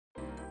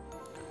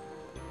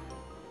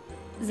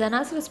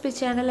Janas recipe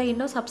சேனலை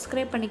இன்னும்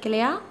subscribe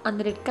பண்ணிக்கலையா? அந்த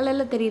ரெட்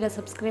கலரில் தெரிகிற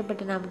சப்ஸ்கிரைப்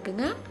பட்டன்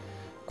அமைக்குங்க.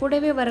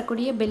 கூடவே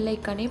வரக்கூடிய பெல்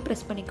ஐக்கானையும்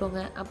ப்ரெஸ் பண்ணிக்கோங்க.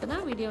 அப்போ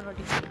தான் video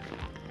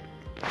notification.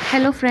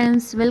 Hello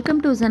friends, welcome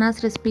to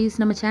Janas recipes.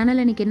 நம்ம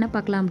சேனலில் இன்றைக்கி என்ன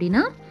பார்க்கலாம்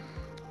அப்படின்னா,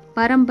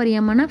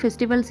 பாரம்பரியமான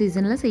ஃபெஸ்டிவல்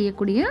சீசனில்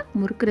செய்யக்கூடிய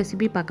முறுக்கு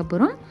ரெசிபி பார்க்க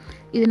போகிறோம்.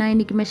 இது நான்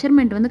இன்றைக்கி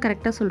மெஷர்மெண்ட் வந்து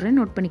கரெக்டாக சொல்கிறேன்,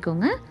 நோட்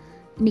பண்ணிக்கோங்க.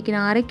 இன்றைக்கி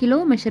நான் 1/2 கிலோ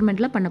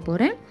மெஷர்மெண்ட்டில் பண்ண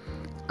போகிறேன்.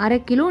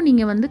 1/2 கிலோ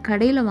நீங்கள் வந்து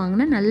கடையில்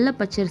வாங்கின நல்ல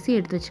பச்சரிசி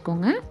எடுத்து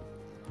வச்சுக்கோங்க.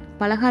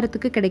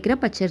 பலகாரத்துக்கு கிடைக்கிற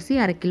பச்சரிசி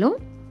 1/2 கிலோ.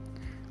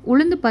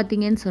 உளுந்து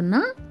பார்த்தீங்கன்னு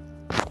சொன்னால்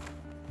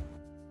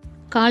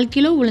 1/4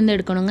 கிலோ உளுந்து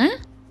எடுக்கணுங்க.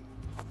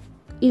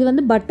 இது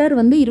வந்து பட்டர்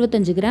வந்து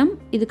 25 கிராம்,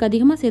 இதுக்கு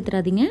அதிகமாக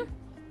சேர்த்துறாதீங்க.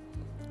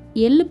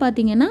 எள்ளு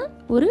பார்த்தீங்கன்னா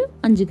ஒரு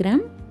 5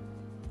 கிராம்.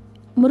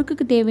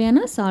 முறுக்குக்கு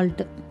தேவையான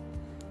சால்ட்டு.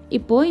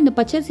 இப்போது இந்த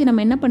பச்சரிசி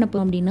நம்ம என்ன பண்ண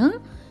போகிறோம் அப்படின்னா,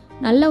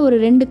 நல்லா ஒரு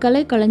 2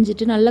 களை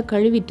களைஞ்சிட்டு நல்லா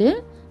கழுவிட்டு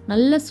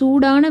நல்ல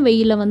சூடான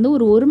வெயிலில் வந்து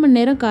ஒரு 1 மணி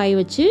நேரம் காய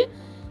வச்சு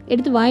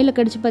எடுத்து வாயில்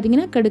கடிச்சு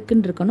பார்த்தீங்கன்னா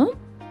கடுக்குன்னு இருக்கணும்.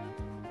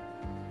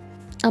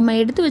 நம்ம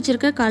எடுத்து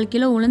வச்சுருக்க 1/4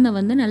 கிலோ உளுந்தை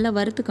வந்து நல்லா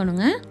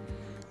வறுத்துக்கணுங்க.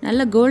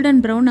 நல்லா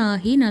கோல்டன் ப்ரௌன்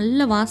ஆகி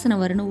நல்ல வாசனை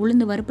வரணும்.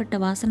 உளுந்து வறுப்பட்ட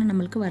வாசனை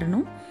நம்மளுக்கு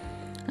வரணும்.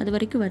 அது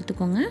வரைக்கும்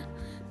வறுத்துக்கோங்க.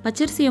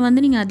 பச்சரிசியை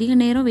வந்து நீங்கள் அதிக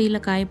நேரம்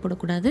வெயிலில் காய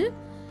போடக்கூடாது.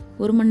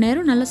 1 மணி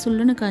நேரம் நல்லா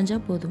சுள்ளுன்னு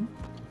காய்ஞ்சால் போதும்.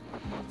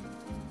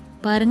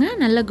 பாருங்கள்,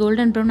 நல்லா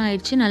கோல்டன் ப்ரௌன்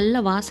ஆயிடுச்சு,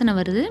 நல்ல வாசனை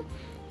வருது.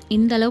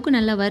 இந்த அளவுக்கு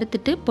நல்லா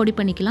வறுத்துட்டு பொடி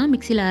பண்ணிக்கலாம்.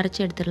 மிக்சியில்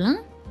அரைச்சி எடுத்துடலாம்.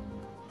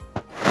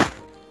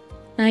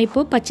 நான்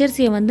இப்போது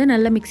பச்சரிசியை வந்து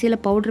நல்லா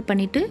மிக்சியில் பவுட்ரு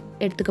பண்ணிவிட்டு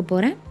எடுத்துக்க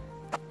போகிறேன்.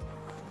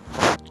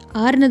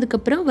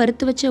 ஆறுனதுக்கப்புறம்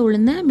வறுத்து வச்ச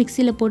உளுந்தை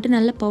மிக்சியில் போட்டு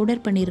நல்லா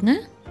பவுடர் பண்ணிடுங்க.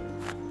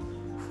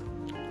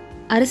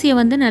 அரிசியை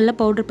வந்து நல்லா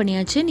பவுடர்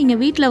பண்ணியாச்சு. நீங்கள்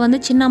வீட்டில் வந்து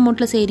சின்ன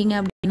அமௌண்ட்டில் செய்கிறீங்க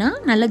அப்படின்னா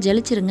நல்லா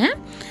ஜலிச்சிருங்க.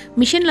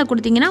 மிஷினில்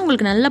கொடுத்தீங்கன்னா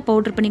உங்களுக்கு நல்லா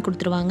பவுடர் பண்ணி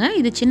கொடுத்துருவாங்க.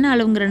 இது சின்ன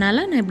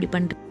அளவுங்கிறனால நான் இப்படி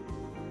பண்ணுறேன்.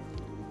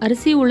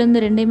 அரிசி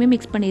உளுந்து ரெண்டையுமே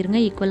மிக்ஸ் பண்ணிடுங்க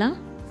ஈக்குவலாக.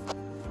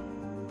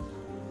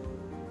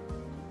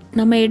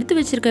 நம்ம எடுத்து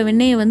வச்சுருக்க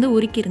வெண்ணெயை வந்து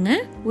உருக்கிடுங்க.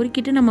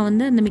 உருக்கிட்டு நம்ம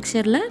வந்து அந்த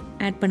மிக்சரில்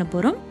ஆட் பண்ண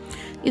போகிறோம்.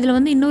 இதில்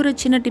வந்து இன்னொரு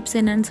சின்ன டிப்ஸ்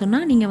என்னன்னு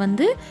சொன்னால், நீங்கள்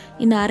வந்து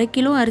இந்த 1/2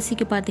 கிலோ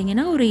அரிசிக்கு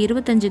பார்த்தீங்கன்னா ஒரு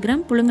 25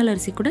 கிராம் புழுங்கல்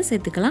அரிசி கூட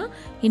சேர்த்துக்கலாம்.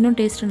 இன்னும்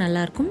டேஸ்ட்டு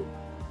நல்லாயிருக்கும்.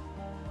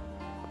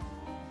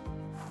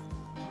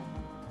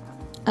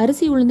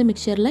 அரிசி உளுந்து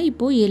மிக்சரில்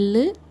இப்போது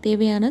எள்ளு,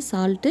 தேவையான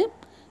சால்ட்டு,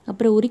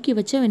 அப்புறம் உருக்கி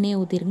வச்ச வெண்ணெயை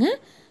ஊற்றிடுங்க.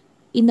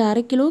 இந்த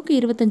 1/2 கிலோவுக்கு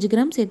 25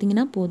 கிராம்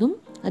சேர்த்திங்கன்னா போதும்.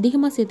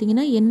 அதிகமாக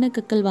சேர்த்திங்கன்னா எண்ணெய்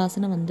கக்கல்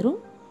வாசனை வந்துடும்.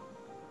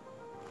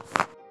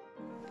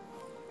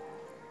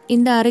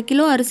 இந்த 1/2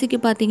 கிலோ அரிசிக்கு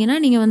பார்த்தீங்கன்னா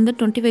நீங்கள் வந்து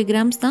 25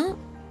 கிராம்ஸ் தான்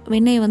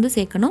வெண்ணெயை வந்து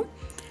சேர்க்கணும்.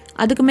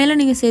 அதுக்கு மேலே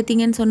நீங்கள்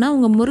சேர்த்திங்கன்னு சொன்னால்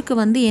உங்கள் முறுக்கு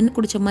வந்து எண்ணெய்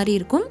குடித்த மாதிரி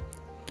இருக்கும்.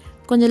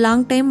 கொஞ்சம்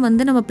லாங் டைம்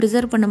வந்து நம்ம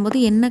ப்ரிசர்வ் பண்ணும்போது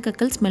எண்ணெய்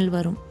கக்கல் ஸ்மெல்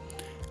வரும்.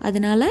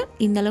 அதனால்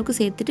இந்த அளவுக்கு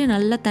சேர்த்துட்டு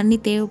நல்லா தண்ணி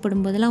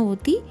தேவைப்படும் போதெல்லாம்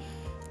ஊற்றி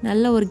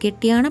நல்ல ஒரு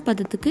கெட்டியான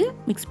பதத்துக்கு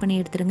மிக்ஸ் பண்ணி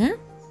எடுத்துருங்க.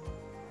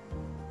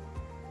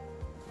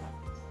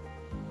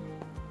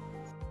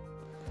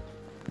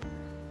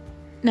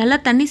 நல்லா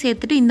தண்ணி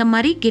சேர்த்துட்டு இந்த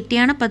மாதிரி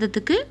கெட்டியான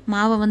பதத்துக்கு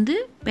மாவை வந்து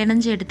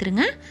பிணைஞ்சு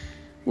எடுத்துருங்க.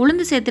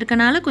 உளுந்து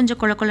சேர்த்துருக்கனால கொஞ்சம்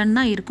கொழன்னு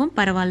தான் இருக்கும்,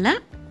 பரவாயில்ல.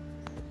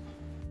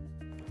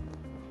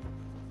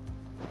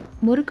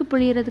 முறுக்கு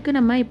புழியறதுக்கு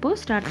நம்ம இப்போது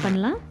ஸ்டார்ட்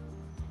பண்ணலாம்.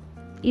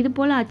 இது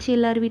போல் அச்சு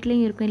எல்லார்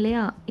வீட்லேயும் இருக்கும்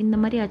இல்லையா? இந்த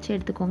மாதிரி அச்சு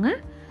எடுத்துக்கோங்க.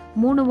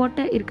 3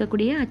 ஓட்டை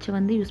இருக்கக்கூடிய அச்சை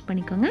வந்து யூஸ்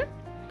பண்ணிக்கோங்க.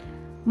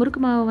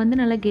 முறுக்கு மாவை வந்து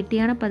நல்லா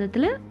கெட்டியான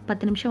பதத்தில்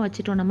 10 நிமிஷம்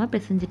வச்சுட்டோம். நம்ம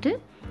பிசைஞ்சிட்டு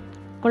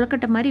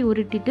கொழுக்கட்டை மாதிரி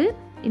உருட்டிட்டு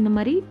இந்த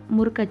மாதிரி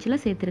முறுக்கு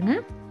அச்சில் சேர்த்துருங்க.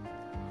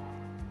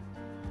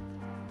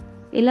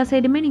 எல்லா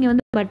சைடுமே நீங்கள்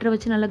வந்து பட்டரை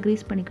வச்சு நல்லா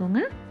க்ரீஸ்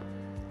பண்ணிக்கோங்க.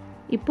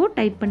 இப்போது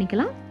டைட்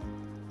பண்ணிக்கலாம்.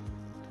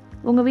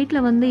 உங்கள்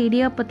வீட்டில் வந்து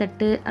இடியாப்ப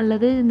தட்டு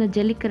அல்லது இந்த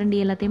ஜல்லிக்கரண்டி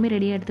எல்லாத்தையுமே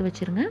ரெடியாக எடுத்து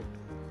வச்சுருங்க.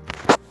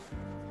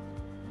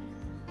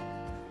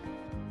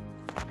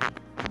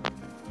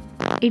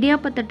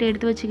 இடியாப்ப தட்டு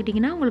எடுத்து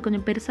வச்சுக்கிட்டிங்கன்னா உங்களுக்கு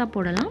கொஞ்சம் பெருசாக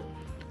போடலாம்.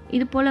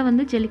 இது போல்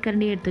வந்து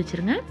ஜல்லிக்கரண்டி எடுத்து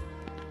வச்சுருங்க.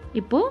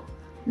 இப்போது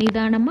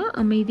நிதானமாக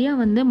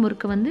அமைதியாக வந்து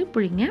முறுக்கை வந்து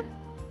புழிங்க.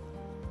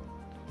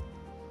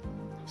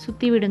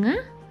 சுற்றி விடுங்க.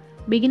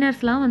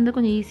 பிகினர்ஸ்லாம் வந்து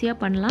கொஞ்சம்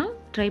ஈஸியாக பண்ணலாம்.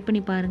 ட்ரை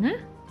பண்ணி பாருங்கள்.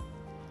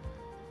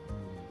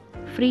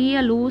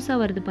 ஃப்ரீயாக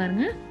லூஸாக வருது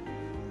பாருங்கள்.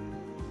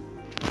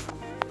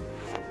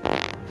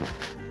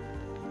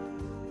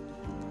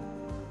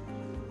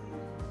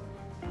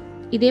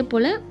 இதே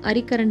போல்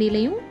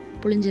அரிக்கரண்டிலையும்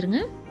புழிஞ்சிருங்க.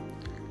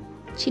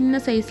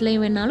 சின்ன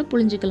சைஸ்லையும் வேணாலும்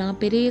புழிஞ்சிக்கலாம்,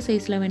 பெரிய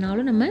சைஸில்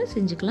வேணாலும் நம்ம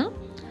செஞ்சுக்கலாம்.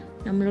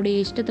 நம்மளுடைய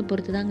இஷ்டத்தை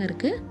பொறுத்து தாங்க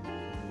இருக்குது.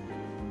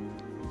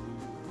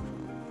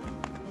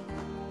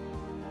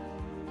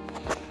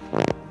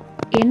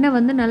 எண்ணெய்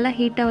வந்து நல்லா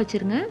ஹீட்டாக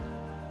வச்சுருங்க.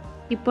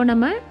 இப்போ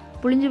நம்ம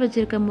புழிஞ்சு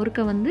வச்சுருக்க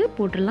முறுக்கை வந்து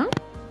போட்டுடலாம்.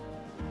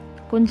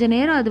 கொஞ்ச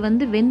நேரம் அது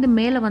வந்து வெந்து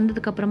மேலே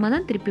வந்ததுக்கப்புறமா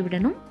தான் திருப்பி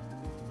விடணும்.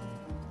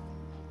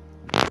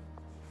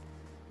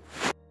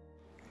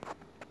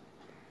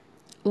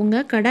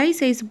 உங்கள் கடாய்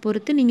சைஸ்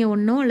பொறுத்து நீங்கள்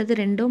 1 அல்லது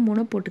 2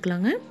 3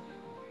 போட்டுக்கலாங்க.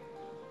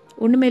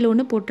 ஒன்று மேலே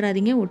ஒன்று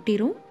போட்டுறாதீங்க,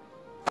 ஒட்டிரும்.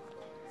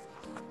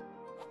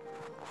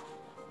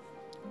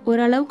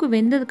 ஓரளவுக்கு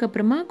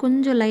வெந்ததுக்கப்புறமா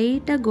கொஞ்சம்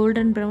லைட்டாக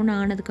கோல்டன் ப்ரௌன்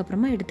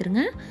ஆனதுக்கப்புறமா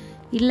எடுத்துருங்க.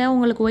 இல்லை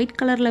உங்களுக்கு ஒயிட்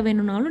கலரில்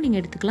வேணும்னாலும் நீங்கள்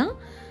எடுத்துக்கலாம்.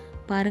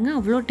 பாருங்கள்,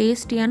 அவ்வளோ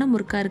டேஸ்டியான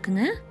முறுக்காக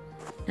இருக்குங்க.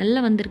 நல்லா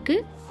வந்திருக்கு.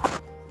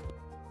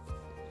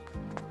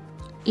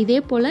 இதே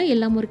போல்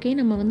எல்லா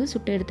முறுக்கையும் நம்ம வந்து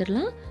சுட்டு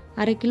எடுத்துடலாம்.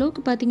 அரை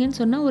கிலோவுக்கு பார்த்திங்கன்னு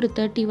சொன்னால் ஒரு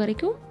 30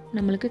 வரைக்கும்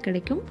நம்மளுக்கு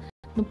கிடைக்கும்,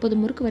 30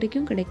 முறுக்கு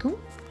வரைக்கும் கிடைக்கும்.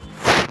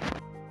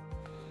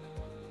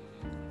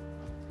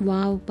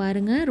 வாவ்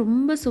பாருங்கள்,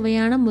 ரொம்ப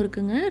சுவையான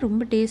முறுக்குங்க,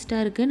 ரொம்ப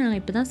டேஸ்ட்டாக இருக்குது. நான்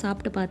இப்போ தான்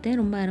சாப்பிட்டு பார்த்தேன்,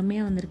 ரொம்ப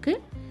அருமையாக வந்திருக்கு.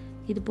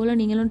 இது போல்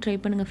நீங்களும் ட்ரை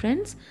பண்ணுங்கள்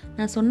ஃப்ரெண்ட்ஸ்.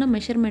 நான் சொன்ன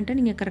மெஷர்மெண்ட்டை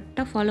நீங்கள்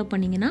கரெக்டாக ஃபாலோ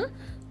பண்ணிங்கன்னா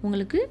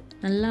உங்களுக்கு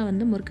நல்லா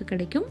வந்து முறுக்கு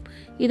கிடைக்கும்.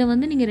 இதை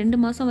வந்து நீங்கள் 2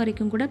 மாதம்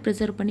வரைக்கும் கூட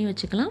ப்ரிசர்வ் பண்ணி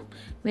வச்சுக்கலாம்.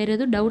 வேறு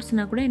எதுவும்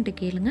டவுட்ஸ்னால் கூட என்கிட்ட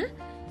கேளுங்க.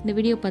 இந்த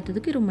வீடியோ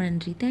பார்த்ததுக்கு ரொம்ப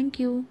நன்றி.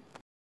 தேங்க்யூ.